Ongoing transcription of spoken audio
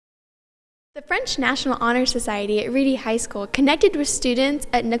The French National Honor Society at Reedy High School connected with students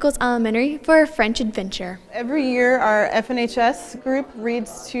at Nichols Elementary for a French adventure. Every year our FNHS group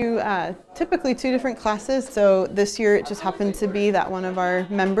reads to typically 2 different classes. So this year it just happened to be that one of our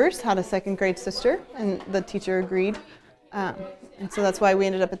members had a 2nd grade sister and the teacher agreed. And so that's why we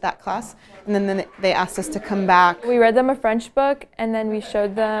ended up at that class. And then they asked us to come back. We read them a French book and then we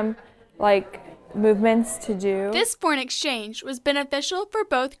showed them movements to do. This foreign exchange was beneficial for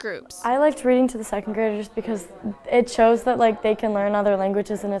both groups. I liked reading to the 2nd graders because it shows that they can learn other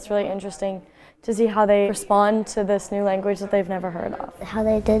languages, and it's really interesting to see how they respond to this new language that they've never heard of. How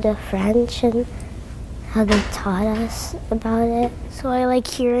they did the French and how they taught us about it. So I like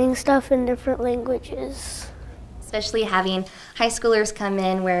hearing stuff in different languages. Especially having high schoolers come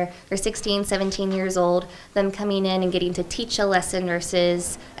in where they're 16, 17 years old, them coming in and getting to teach a lesson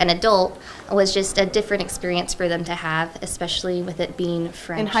versus an adult was just a different experience for them to have, especially with it being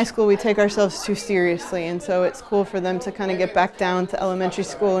French. In high school we take ourselves too seriously, and so it's cool for them to kind of get back down to elementary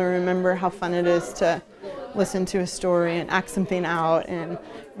school and remember how fun it is to listen to a story and act something out and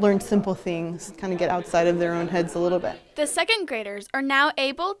learn simple things, kind of get outside of their own heads a little bit. The 2nd graders are now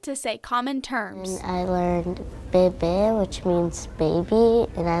able to say common terms. And I learned bébé, which means baby,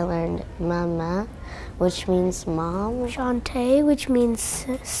 and I learned mama, which means mom, chanter, which means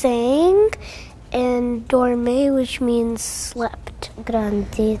sang, and dormir, which means slept.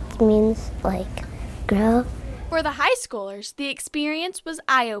 Grandit means grow. For the high schoolers, the experience was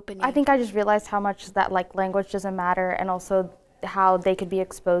eye-opening. I think I just realized how much that language doesn't matter, and also how they could be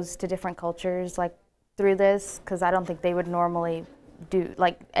exposed to different cultures through this, because I don't think they would normally do,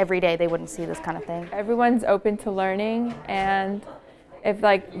 every day they wouldn't see this kind of thing. Everyone's open to learning, and if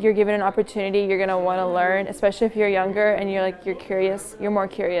you're given an opportunity, you're going to want to learn, especially if you're younger and you're curious, you're more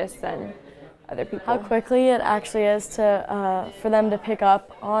curious than other people. How quickly it actually is to for them to pick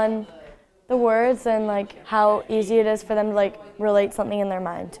up on the words, and how easy it is for them to relate something in their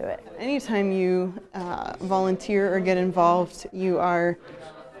mind to it. Anytime you volunteer or get involved, you're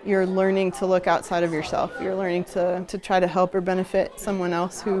learning to look outside of yourself. You're learning to try to help or benefit someone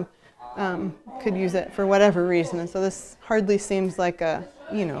else who could use it for whatever reason. And so this hardly seems like a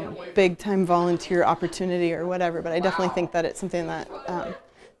big time volunteer opportunity or whatever, but I definitely think that it's something that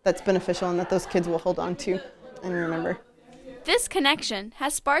that's beneficial and that those kids will hold on to and remember. This connection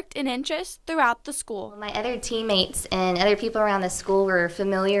has sparked an interest throughout the school. My other teammates and other people around the school were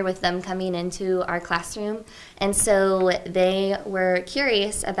familiar with them coming into our classroom, and so they were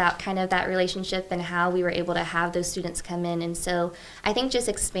curious about kind of that relationship and how we were able to have those students come in. And so I think just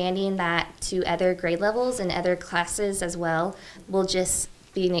expanding that to other grade levels and other classes as well will just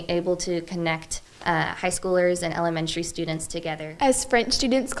be able to connect high schoolers and elementary students together. As French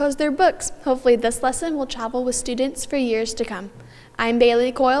students close their books, hopefully this lesson will travel with students for years to come. I'm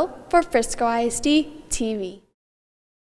Bailey Coyle for Frisco ISD-TV.